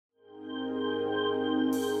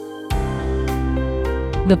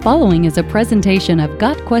The following is a presentation of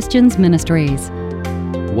Got Questions Ministries.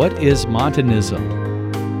 What is Montanism?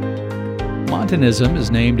 Montanism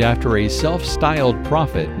is named after a self-styled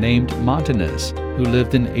prophet named Montanus, who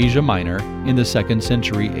lived in Asia Minor in the 2nd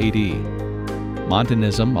century A.D.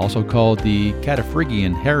 Montanism, also called the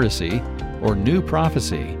Cataphrygian heresy or New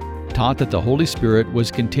Prophecy, taught that the Holy Spirit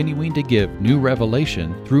was continuing to give new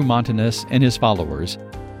revelation through Montanus and his followers,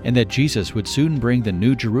 and that Jesus would soon bring the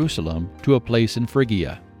New Jerusalem to a place in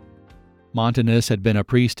Phrygia. Montanus had been a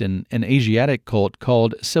priest in an Asiatic cult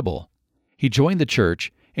called Sibyl. He joined the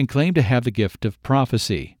church and claimed to have the gift of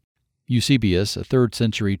prophecy. Eusebius, a 3rd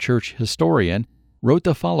century church historian, wrote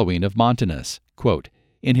the following of Montanus, quote,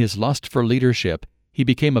 "In his lust for leadership, he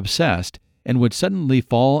became obsessed and would suddenly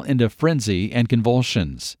fall into frenzy and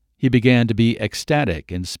convulsions. He began to be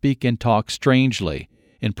ecstatic and speak and talk strangely,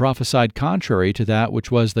 and prophesied contrary to that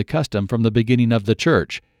which was the custom from the beginning of the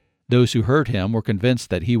church. Those who heard him were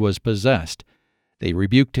convinced that he was possessed. They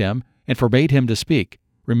rebuked him and forbade him to speak,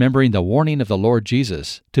 remembering the warning of the Lord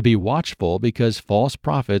Jesus to be watchful because false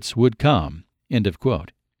prophets would come." End of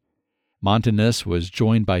quote. Montanus was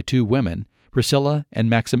joined by 2 women, Priscilla and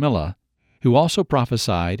Maximilla, who also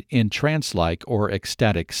prophesied in trance-like or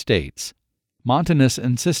ecstatic states. Montanus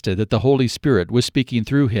insisted that the Holy Spirit was speaking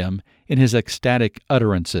through him in his ecstatic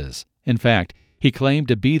utterances. In fact, he claimed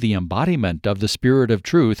to be the embodiment of the Spirit of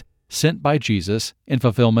truth sent by Jesus in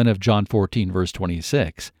fulfillment of John 14, verse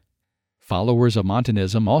 26. Followers of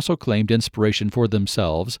Montanism also claimed inspiration for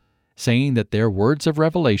themselves, saying that their words of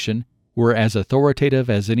revelation were as authoritative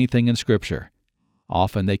as anything in Scripture.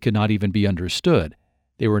 Often they could not even be understood.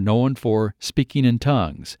 They were known for speaking in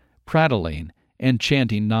tongues, prattling, and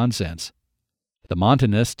chanting nonsense. The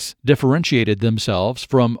Montanists differentiated themselves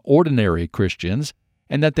from ordinary Christians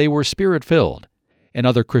and that they were Spirit-filled, and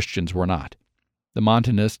other Christians were not. The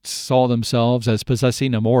Montanists saw themselves as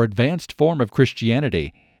possessing a more advanced form of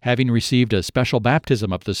Christianity, having received a special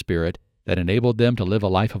baptism of the Spirit that enabled them to live a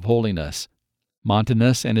life of holiness.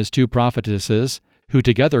 Montanus and his 2 prophetesses, who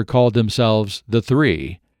together called themselves the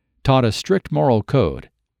Three, taught a strict moral code.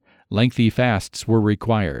 Lengthy fasts were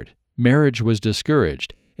required, marriage was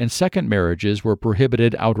discouraged, and second marriages were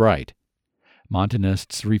prohibited outright.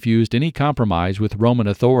 Montanists refused any compromise with Roman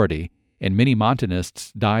authority, and many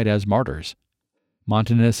Montanists died as martyrs.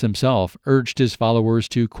 Montanus himself urged his followers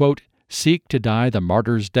to, quote, "seek to die the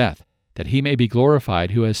martyr's death, that he may be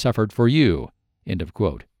glorified who has suffered for you." End of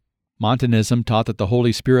quote. Montanism taught that the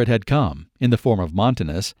Holy Spirit had come, in the form of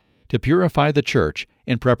Montanus, to purify the church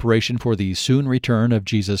in preparation for the soon return of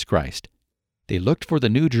Jesus Christ. They looked for the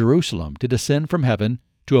New Jerusalem to descend from heaven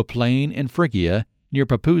to a plain in Phrygia near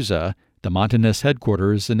Papusa, the Montanist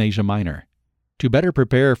headquarters in Asia Minor. To better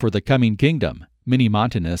prepare for the coming kingdom, many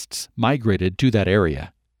Montanists migrated to that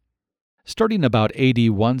area. Starting about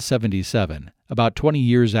AD 177, about 20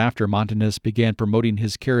 years after Montanus began promoting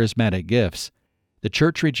his charismatic gifts, the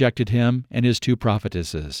church rejected him and his 2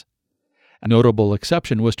 prophetesses. A notable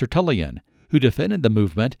exception was Tertullian, who defended the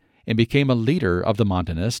movement and became a leader of the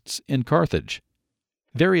Montanists in Carthage.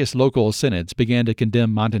 Various local synods began to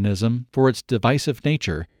condemn Montanism for its divisive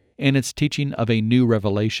nature and its teaching of a new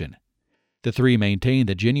revelation. The 3 maintained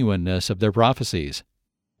the genuineness of their prophecies.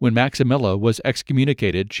 When Maximilla was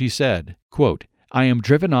excommunicated, she said, quote, "I am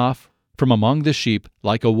driven off from among the sheep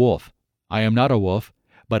like a wolf. I am not a wolf,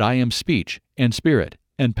 but I am speech and spirit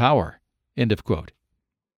and power." End of quote.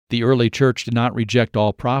 The early church did not reject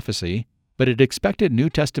all prophecy, but it expected New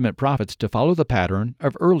Testament prophets to follow the pattern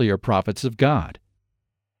of earlier prophets of God.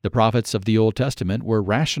 The prophets of the Old Testament were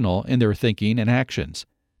rational in their thinking and actions.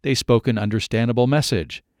 They spoke an understandable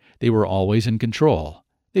message. They were always in control.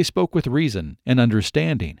 They spoke with reason and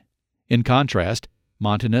understanding. In contrast,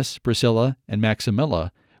 Montanus, Priscilla, and Maximilla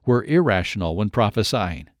were irrational when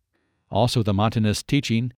prophesying. Also, the Montanist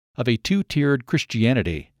teaching of a 2-tiered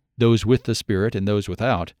Christianity, those with the Spirit and those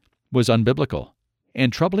without, was unbiblical.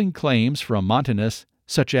 And troubling claims from Montanus,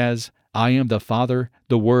 such as, "I am the Father,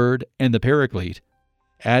 the Word, and the Paraclete,"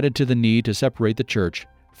 added to the need to separate the church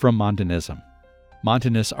from Montanism.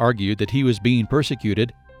 Montanus argued that he was being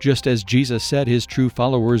persecuted just as Jesus said his true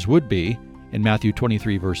followers would be in Matthew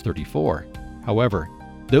 23, verse 34. However,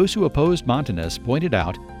 those who opposed Montanus pointed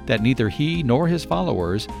out that neither he nor his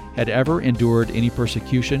followers had ever endured any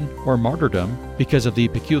persecution or martyrdom because of the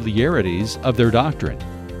peculiarities of their doctrine.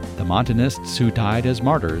 The Montanists who died as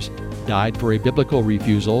martyrs died for a biblical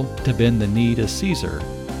refusal to bend the knee to Caesar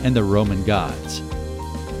and the Roman gods.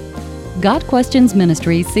 Got Questions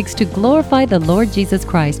Ministry seeks to glorify the Lord Jesus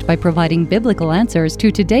Christ by providing biblical answers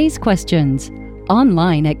to today's questions.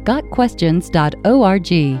 Online at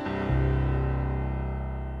gotquestions.org.